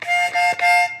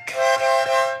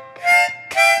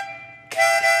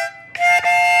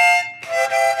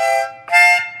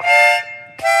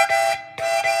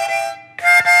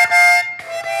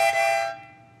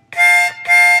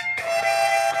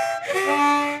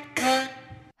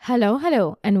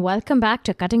Hello, and welcome back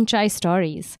to Cutting Chai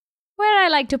Stories, where I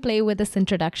like to play with this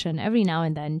introduction every now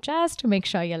and then just to make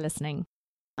sure you're listening.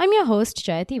 I'm your host,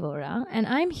 Jayati Vora, and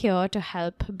I'm here to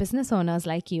help business owners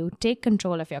like you take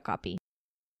control of your copy.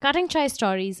 Cutting Chai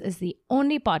Stories is the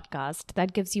only podcast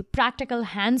that gives you practical,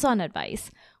 hands-on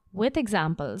advice with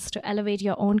examples to elevate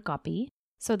your own copy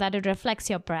so that it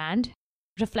reflects your brand,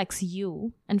 reflects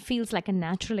you, and feels like a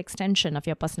natural extension of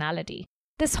your personality.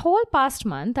 This whole past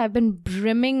month, I've been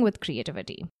brimming with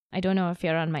creativity. I don't know if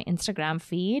you're on my Instagram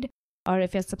feed or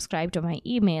if you're subscribed to my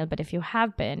email, but if you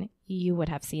have been, you would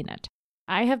have seen it.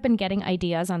 I have been getting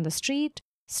ideas on the street,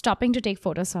 stopping to take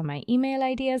photos for my email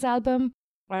ideas album,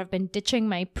 or I've been ditching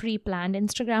my pre-planned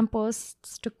Instagram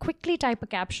posts to quickly type a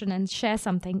caption and share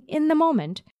something in the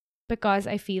moment because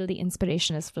I feel the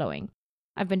inspiration is flowing.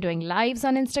 I've been doing lives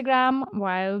on Instagram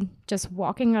while just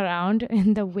walking around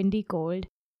in the windy cold.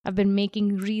 I've been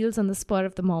making reels on the spur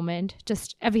of the moment,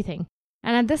 just everything.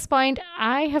 And at this point,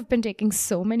 I have been taking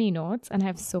so many notes and I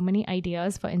have so many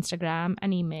ideas for Instagram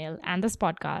and email and this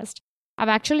podcast. I've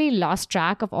actually lost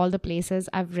track of all the places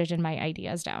I've written my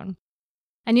ideas down.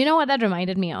 And you know what that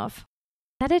reminded me of?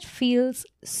 That it feels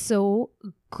so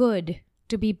good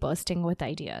to be bursting with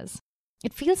ideas.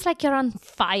 It feels like you're on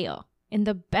fire in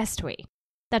the best way.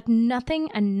 That nothing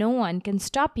and no one can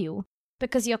stop you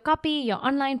because your copy, your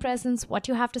online presence, what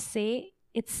you have to say,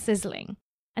 it's sizzling.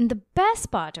 And the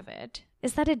best part of it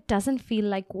is that it doesn't feel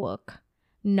like work.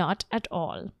 Not at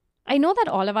all. I know that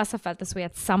all of us have felt this way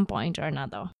at some point or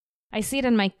another. I see it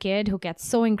in my kid who gets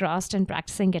so engrossed in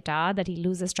practicing guitar that he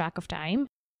loses track of time.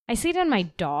 I see it in my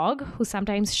dog who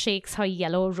sometimes shakes her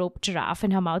yellow rope giraffe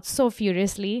in her mouth so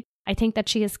furiously, I think that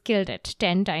she has killed it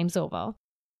 10 times over.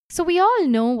 So we all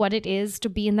know what it is to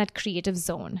be in that creative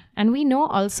zone, and we know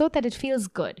also that it feels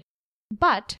good.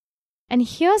 But, and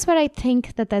here's where I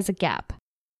think that there's a gap.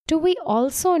 Do we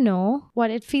also know what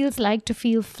it feels like to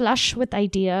feel flush with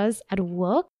ideas at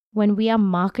work when we are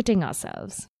marketing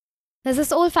ourselves? There's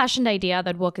this old-fashioned idea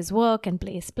that work is work and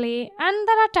play is play, and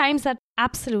there are times that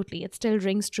absolutely it still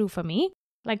rings true for me.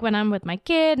 Like when I'm with my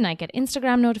kid and I get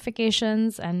Instagram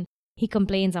notifications and he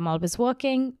complains I'm always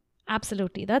working.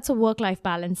 Absolutely, that's a work-life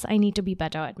balance I need to be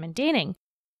better at maintaining.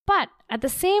 But at the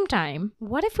same time,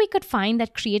 what if we could find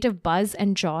that creative buzz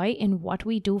and joy in what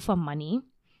we do for money?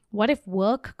 What if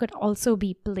work could also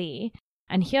be play?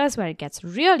 And here's where it gets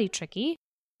really tricky.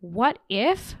 What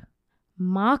if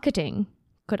marketing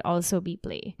could also be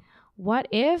play? What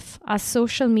if our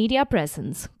social media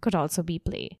presence could also be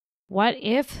play? What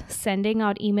if sending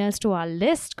out emails to our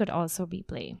list could also be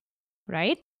play?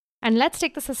 Right? And let's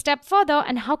take this a step further,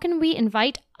 and how can we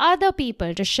invite other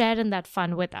people to share in that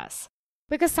fun with us?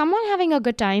 Because someone having a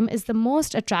good time is the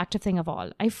most attractive thing of all.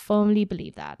 I firmly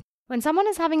believe that. When someone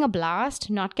is having a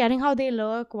blast, not caring how they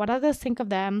look, what others think of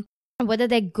them, whether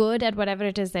they're good at whatever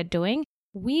it is they're doing,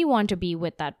 we want to be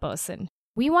with that person.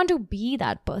 We want to be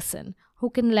that person who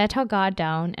can let her guard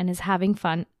down and is having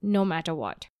fun no matter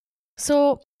what.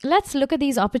 So let's look at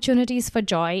these opportunities for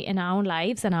joy in our own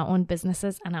lives and our own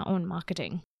businesses and our own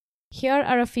marketing. Here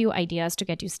are a few ideas to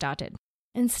get you started.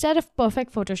 Instead of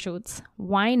perfect photo shoots,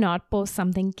 why not post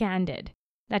something candid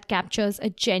that captures a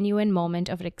genuine moment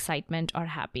of excitement or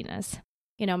happiness?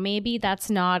 You know, maybe that's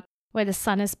not where the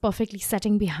sun is perfectly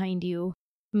setting behind you.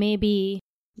 Maybe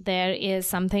there is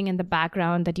something in the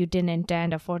background that you didn't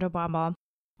intend, a photobomb,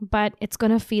 but it's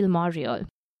going to feel more real.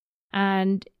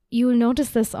 And you'll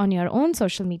notice this on your own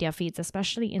social media feeds,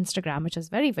 especially Instagram, which is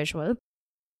very visual.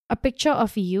 A picture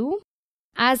of you,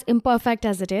 as imperfect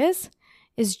as it is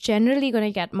generally going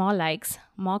to get more likes,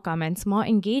 more comments, more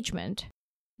engagement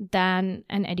than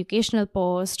an educational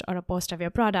post or a post of your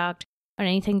product or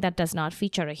anything that does not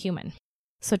feature a human.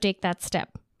 So take that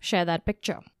step. Share that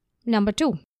picture. Number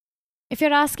 2, if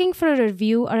you're asking for a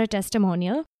review or a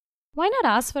testimonial, why not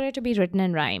ask for it to be written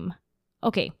in rhyme?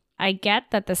 Okay, I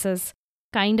get that this is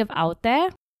kind of out there,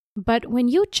 but when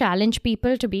you challenge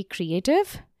people to be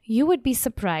creative, you would be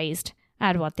surprised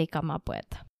at what they come up with.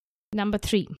 Number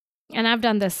 3, and I've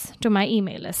done this to my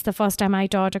email list the first time I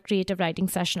taught a creative writing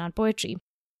session on poetry.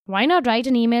 Why not write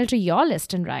an email to your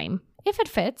list in rhyme, if it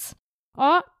fits,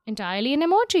 or entirely in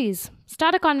emojis?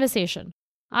 Start a conversation.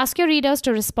 Ask your readers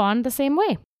to respond the same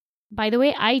way. By the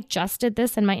way, I just did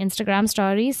this in my Instagram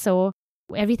stories, so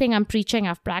everything I'm preaching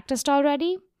I've practiced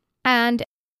already. And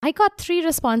I got 3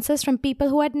 responses from people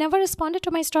who had never responded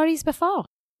to my stories before.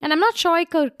 And I'm not sure I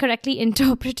correctly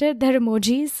interpreted their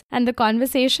emojis and the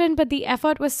conversation, but the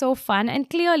effort was so fun and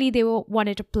clearly they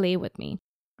wanted to play with me,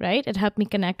 right? It helped me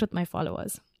connect with my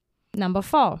followers. Number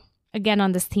 4, again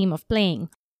on this theme of playing,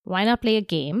 why not play a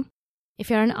game?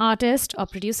 If you're an artist or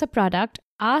produce a product,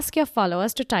 ask your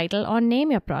followers to title or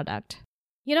name your product.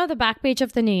 You know the back page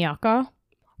of the New Yorker,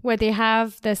 where they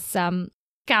have this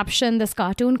caption, this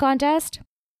cartoon contest,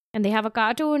 and they have a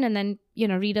cartoon, and then,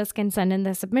 readers can send in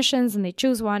their submissions and they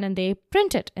choose one and they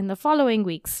print it in the following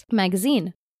week's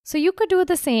magazine. So you could do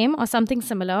the same or something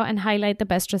similar and highlight the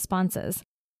best responses.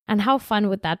 And how fun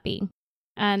would that be?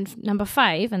 And number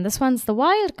 5, and this one's the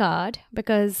wild card,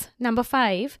 because number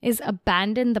 5 is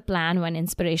abandon the plan when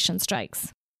inspiration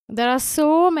strikes. There are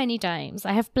so many times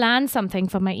I have planned something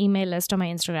for my email list or my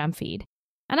Instagram feed.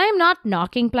 And I am not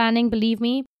knocking planning, believe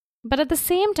me. But at the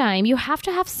same time, you have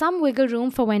to have some wiggle room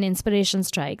for when inspiration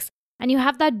strikes. And you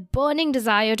have that burning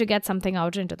desire to get something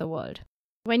out into the world.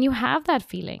 When you have that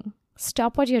feeling,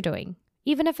 stop what you're doing.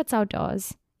 Even if it's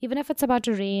outdoors, even if it's about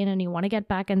to rain and you want to get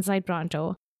back inside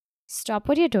pronto, stop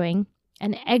what you're doing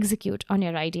and execute on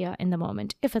your idea in the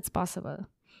moment, if it's possible.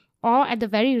 Or at the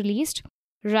very least,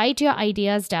 write your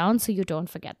ideas down so you don't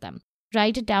forget them.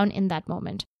 Write it down in that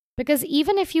moment. Because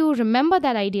even if you remember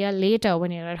that idea later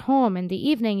when you're at home in the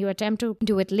evening, you attempt to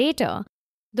do it later,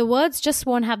 the words just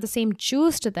won't have the same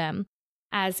juice to them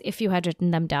as if you had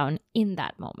written them down in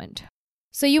that moment.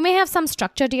 So you may have some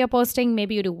structure to your posting.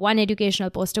 Maybe you do one educational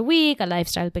post a week, a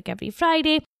lifestyle pick every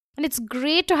Friday. And it's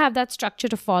great to have that structure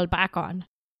to fall back on.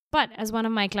 But as one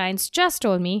of my clients just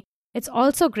told me, it's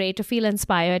also great to feel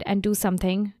inspired and do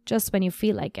something just when you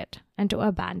feel like it and to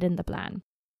abandon the plan.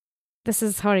 This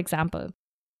is her example.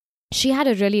 She had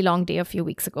a really long day a few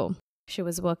weeks ago. She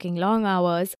was working long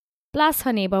hours, plus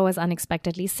her neighbor was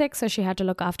unexpectedly sick, so she had to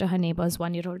look after her neighbor's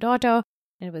 1-year-old daughter.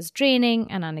 It was draining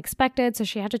and unexpected, so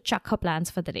she had to chuck her plans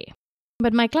for the day.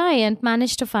 But my client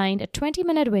managed to find a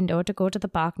 20-minute window to go to the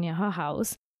park near her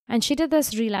house, and she did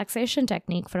this relaxation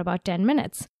technique for about 10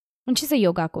 minutes. And she's a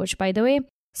yoga coach, by the way.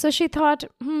 So she thought,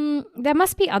 there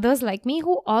must be others like me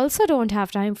who also don't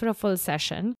have time for a full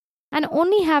session and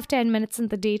only have 10 minutes in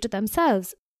the day to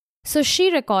themselves. So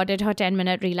she recorded her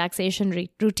 10-minute relaxation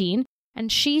routine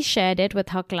and she shared it with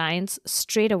her clients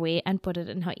straight away and put it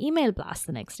in her email blast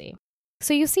the next day.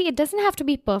 So you see, it doesn't have to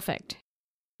be perfect.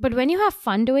 But when you have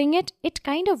fun doing it, it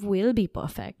kind of will be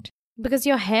perfect. Because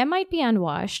your hair might be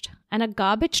unwashed and a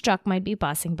garbage truck might be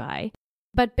passing by.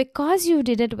 But because you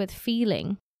did it with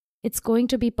feeling, it's going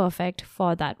to be perfect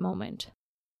for that moment.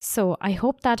 So I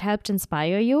hope that helped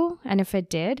inspire you. And if it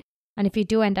did, and if you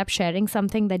do end up sharing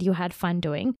something that you had fun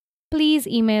doing, please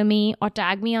email me or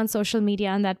tag me on social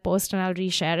media in that post and I'll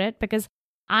reshare it because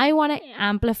I want to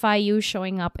amplify you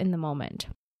showing up in the moment.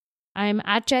 I'm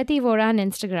at Jayati Vora on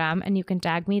Instagram and you can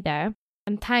tag me there.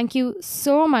 And thank you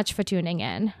so much for tuning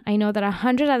in. I know there are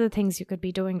 100 other things you could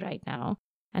be doing right now,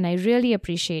 and I really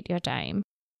appreciate your time.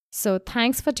 So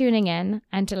thanks for tuning in.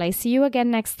 Until I see you again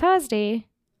next Thursday,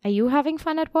 are you having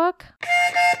fun at work?